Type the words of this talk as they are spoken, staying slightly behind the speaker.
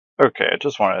Okay, I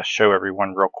just want to show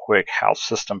everyone real quick how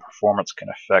system performance can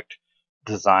affect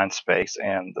design space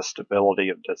and the stability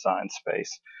of design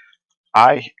space.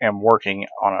 I am working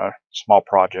on a small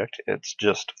project. It's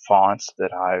just fonts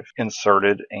that I've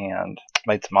inserted and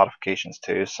made some modifications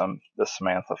to, the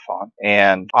Samantha font.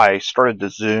 And I started to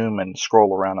zoom and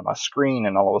scroll around on my screen,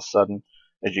 and all of a sudden,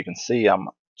 as you can see, I'm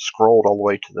scrolled all the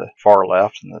way to the far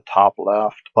left and the top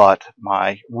left, but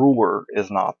my ruler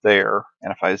is not there.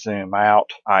 And if I zoom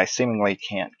out, I seemingly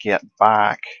can't get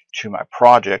back to my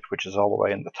project, which is all the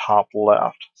way in the top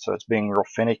left. So it's being real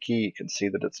finicky. You can see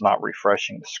that it's not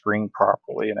refreshing the screen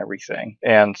properly and everything.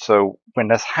 And so when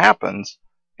this happens,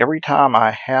 every time I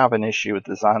have an issue with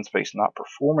Design Space not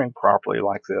performing properly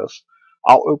like this,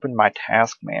 I'll open my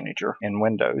Task Manager in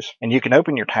Windows. And you can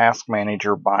open your Task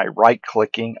Manager by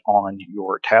right-clicking on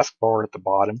your taskbar at the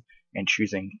bottom and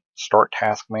choosing Start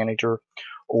Task Manager,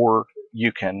 or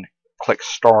you can click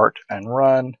Start and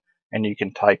Run, and you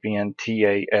can type in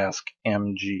TASKMGR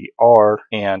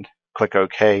and click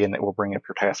OK, and it will bring up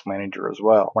your Task Manager as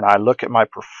well. When I look at my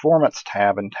Performance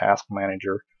tab in Task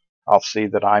Manager, I'll see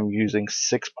that I'm using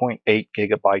 6.8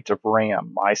 gigabytes of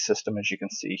RAM. My system, as you can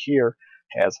see here,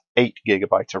 has 8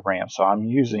 gigabytes of RAM, so I'm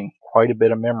using quite a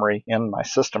bit of memory in my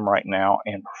system right now,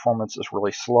 and performance is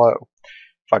really slow.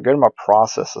 If I go to my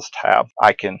Processes tab,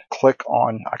 I can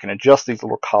adjust these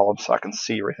little columns so I can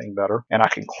see everything better, and I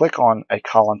can click on a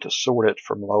column to sort it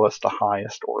from lowest to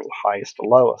highest or highest to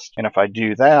lowest. And if I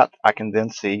do that, I can then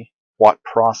see what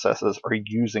processes are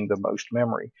using the most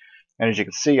memory. And as you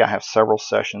can see, I have several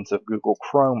sessions of Google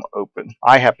Chrome open.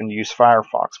 I happen to use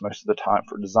Firefox most of the time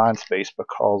for Design Space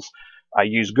because I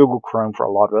use Google Chrome for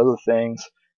a lot of other things,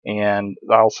 and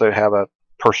I also have a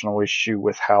personal issue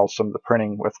with how some of the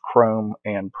printing with Chrome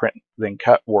and Print Then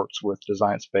Cut works with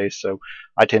Design Space, so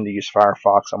I tend to use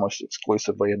Firefox almost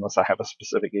exclusively unless I have a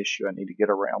specific issue I need to get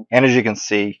around. And as you can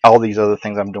see, all these other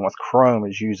things I'm doing with Chrome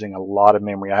is using a lot of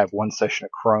memory. I have one session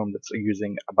of Chrome that's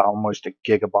using about almost a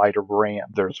gigabyte of RAM.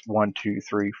 There's 1, 2,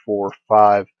 3, 4,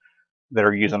 5 that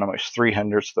are using almost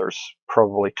 300, so there's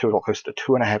probably total close to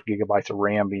 2.5 gigabytes of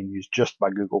RAM being used just by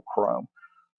Google Chrome.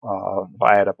 If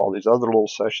I add up all these other little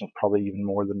sessions, probably even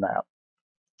more than that.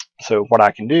 So what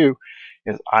I can do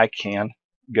is I can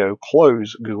go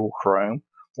close Google Chrome,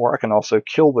 or I can also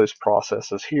kill those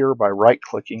processes here by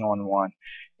right-clicking on one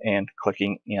and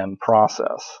clicking in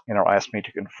process. And it'll ask me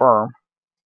to confirm.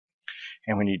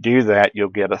 And when you do that, you'll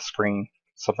get a screen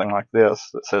something like this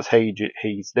that says, "Hey,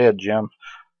 he's dead, Jim."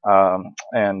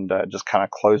 And just kind of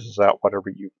closes out whatever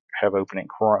you have open in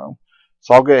Chrome.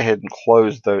 So I'll go ahead and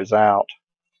close those out,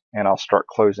 and I'll start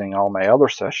closing all my other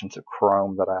sessions of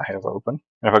Chrome that I have open.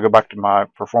 And if I go back to my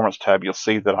Performance tab, you'll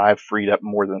see that I've freed up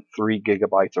more than 3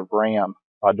 gigabytes of RAM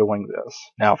by doing this.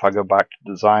 Now if I go back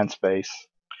to Design Space,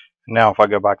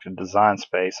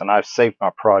 and I've saved my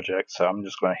project, so I'm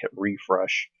just going to hit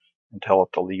refresh and tell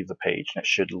it to leave the page, and it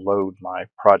should load my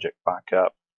project back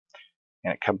up.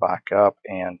 And it come back up,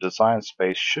 and Design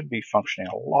Space should be functioning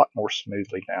a lot more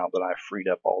smoothly now that I've freed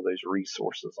up all those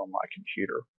resources on my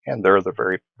computer. And there are the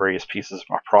various pieces of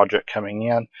my project coming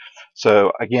in.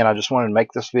 So again, I just wanted to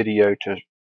make this video to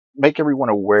make everyone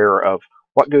aware of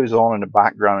what goes on in the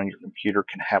background in your computer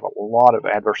can have a lot of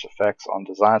adverse effects on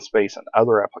Design Space and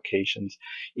other applications,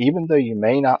 even though you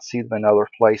may not see them in other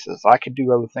places. I could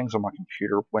do other things on my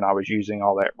computer when I was using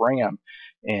all that RAM,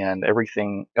 and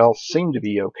everything else seemed to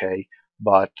be okay.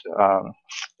 But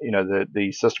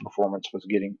the system performance was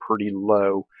getting pretty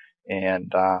low,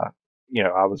 and I've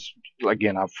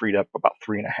freed up about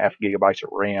 3.5 gigabytes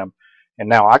of RAM, and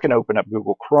now I can open up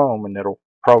Google Chrome, and it'll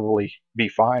probably be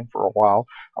fine for a while.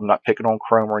 I'm not picking on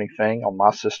Chrome or anything. On my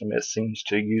system, it seems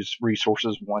to use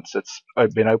resources once it's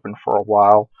been open for a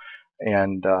while,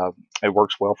 and it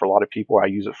works well for a lot of people. I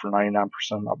use it for 99%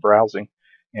 of my browsing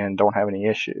and don't have any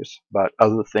issues. But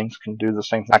other things can do the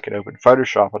same thing. I could open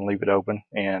Photoshop and leave it open,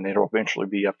 and it'll eventually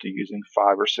be up to using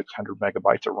 500 or 600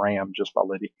 megabytes of RAM just by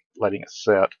letting it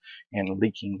set and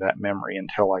leaking that memory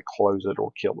until I close it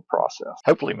or kill the process.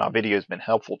 Hopefully my video has been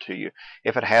helpful to you.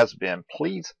 If it has been,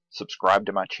 please subscribe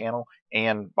to my channel,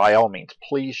 and by all means,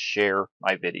 please share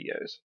my videos.